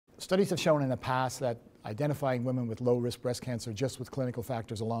Studies have shown in the past that identifying women with low-risk breast cancer just with clinical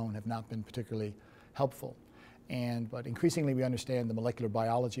factors alone have not been particularly helpful. But increasingly we understand the molecular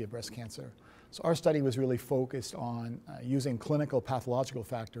biology of breast cancer. So our study was really focused on using clinical pathological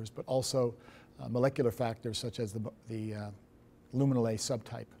factors, but also molecular factors such as the luminal A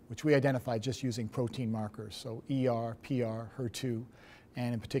subtype, which we identified just using protein markers, so ER, PR, HER2,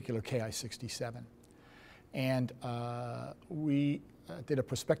 and in particular Ki67. And we did a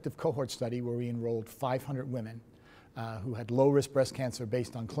prospective cohort study where we enrolled 500 women who had low-risk breast cancer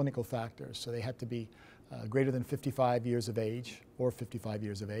based on clinical factors. So they had to be greater than 55 years of age or 55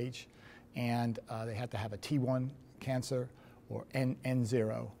 years of age, and they had to have a T1 cancer or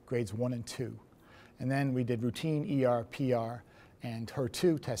N0, grades 1 and 2. And then we did routine ER, PR, and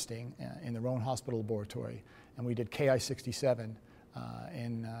HER2 testing in their own hospital laboratory, and we did Ki67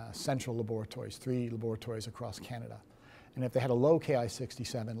 in central laboratories, 3 laboratories across Canada. And if they had a low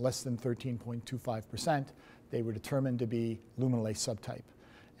Ki67, less than 13.25%, they were determined to be luminal A subtype.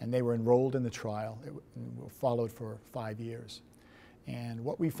 And they were enrolled in the trial. It followed for 5 years. And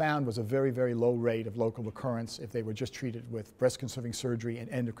what we found was a very, very low rate of local recurrence if they were just treated with breast-conserving surgery and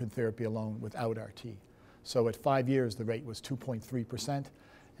endocrine therapy alone without RT. So at 5 years, the rate was 2.3%,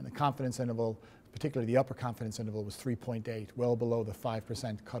 and the confidence interval, particularly the upper confidence interval, was 3.8, well below the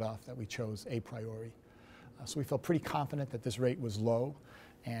 5% cutoff that we chose a priori. So we felt pretty confident that this rate was low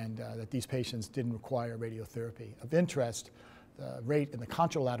and that these patients didn't require radiotherapy. Of interest, the rate in the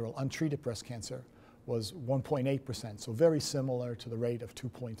contralateral untreated breast cancer was 1.8%, so very similar to the rate of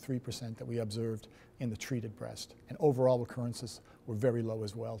 2.3% that we observed in the treated breast. And overall recurrences were very low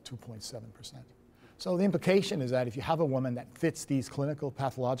as well, 2.7%. So the implication is that if you have a woman that fits these clinical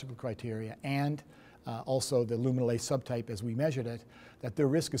pathological criteria and also the luminal A subtype as we measured it, that their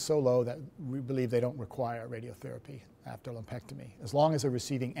risk is so low that we believe they don't require radiotherapy after lumpectomy, as long as they're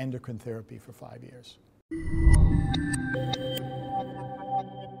receiving endocrine therapy for 5 years.